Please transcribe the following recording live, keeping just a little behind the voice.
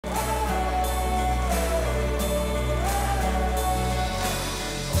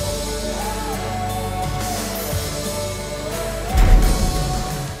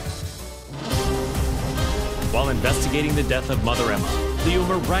investigating the death of Mother Emma, Leo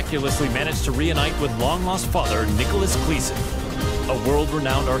miraculously managed to reunite with long-lost father Nicholas Gleason. A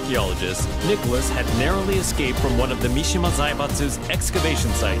world-renowned archaeologist, Nicholas had narrowly escaped from one of the Mishima Zaibatsu's excavation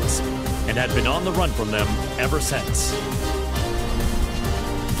sites and had been on the run from them ever since.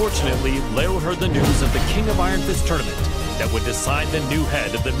 Fortunately, Leo heard the news of the King of Iron Fist tournament that would decide the new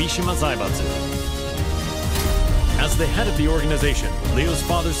head of the Mishima Zaibatsu. As the head of the organization, Leo's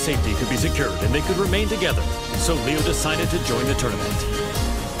father's safety could be secured and they could remain together, so Leo decided to join the tournament.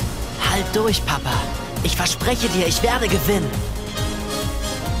 Halt durch, Papa. Ich verspreche dir, ich werde gewinnen.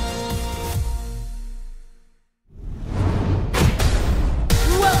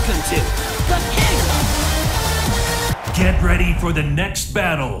 Welcome to the Kingdom! Get ready for the next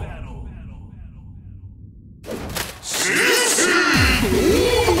battle.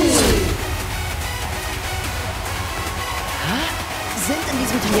 Sind in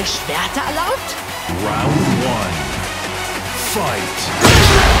diesem Turnier Schwerter erlaubt? Round 1. Fight!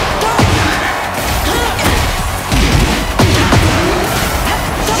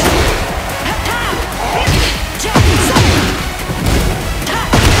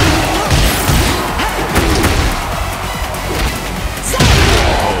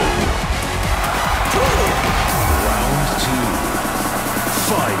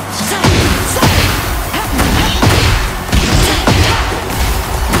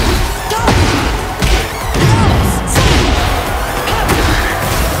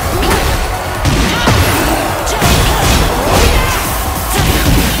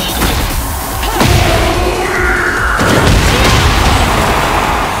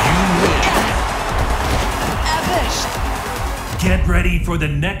 Get ready for the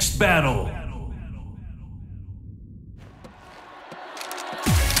next battle.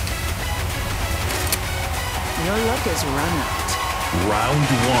 Your luck is run out. Round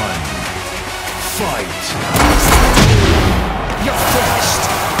 1. Fight! You're finished.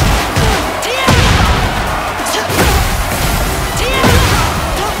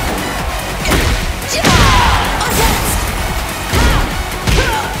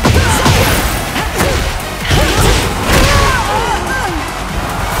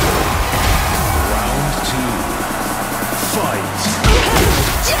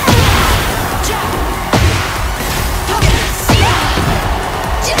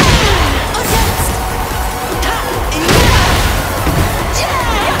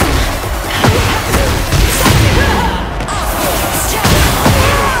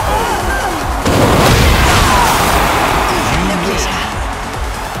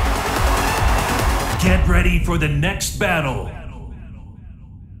 Get ready for the next battle.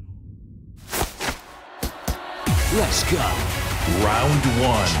 Let's go. Round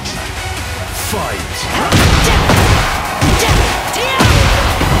 1. Fight!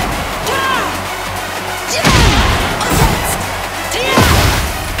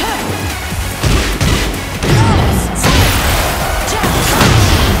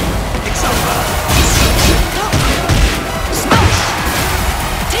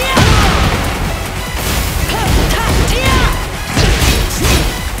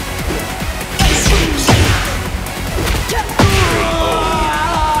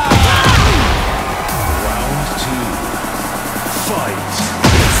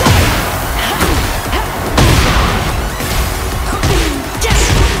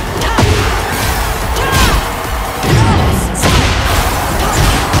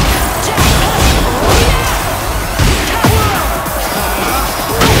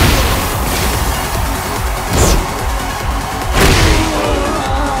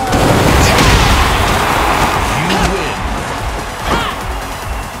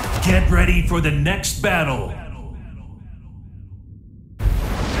 Get ready for the next battle.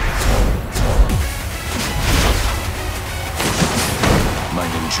 My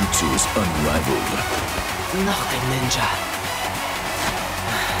ninjutsu is unrivaled. Noch ein Ninja.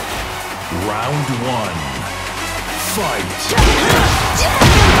 Round 1. Fight!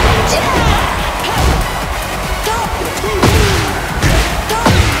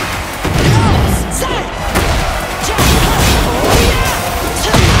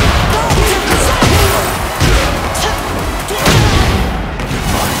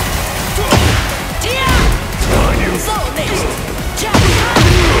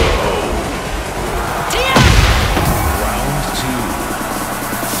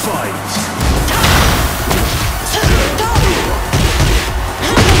 Fight!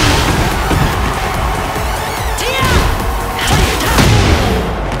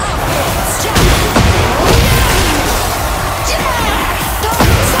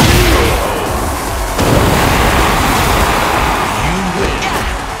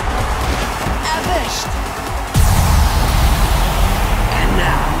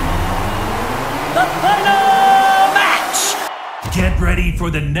 ready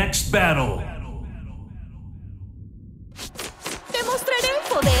for the next battle. Demostraré el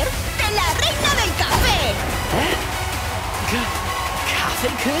poder de la reina del café.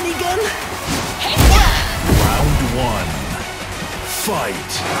 Kaffeekönigin? Round 1.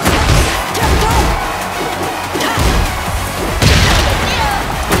 Fight.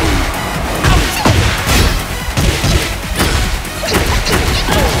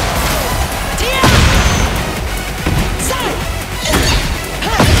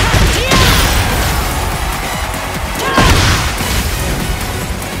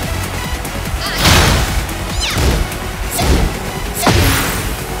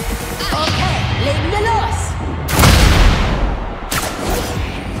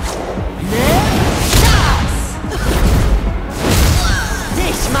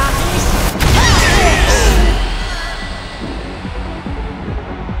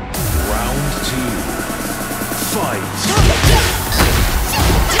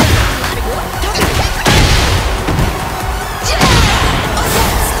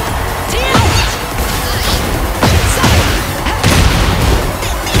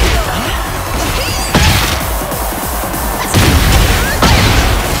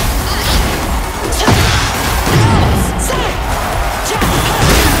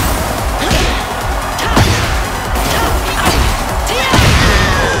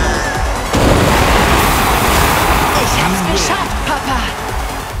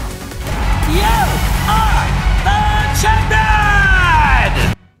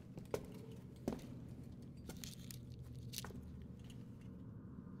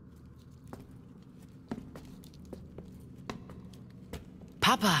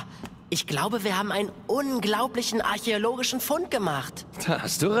 Papa, ich glaube, wir haben einen unglaublichen archäologischen Fund gemacht. Da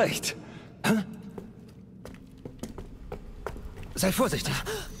hast du recht. Sei vorsichtig.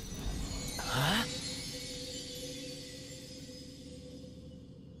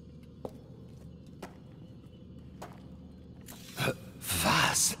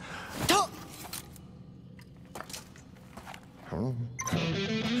 Was?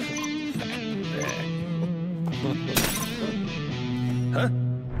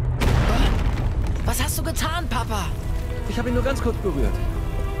 Was hast du getan, Papa? Ich habe ihn nur ganz kurz berührt.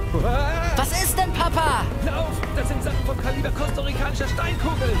 Was ist denn, Papa? Lauf! Das sind Sachen vom Kaliber kostarikanischer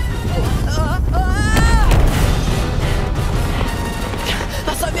Steinkugeln!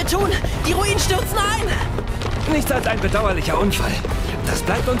 Was sollen wir tun? Die Ruinen stürzen ein! Nichts als ein bedauerlicher Unfall. Das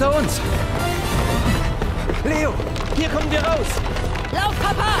bleibt unter uns. Leo, hier kommen wir raus! Lauf,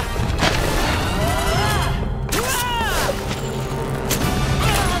 Papa!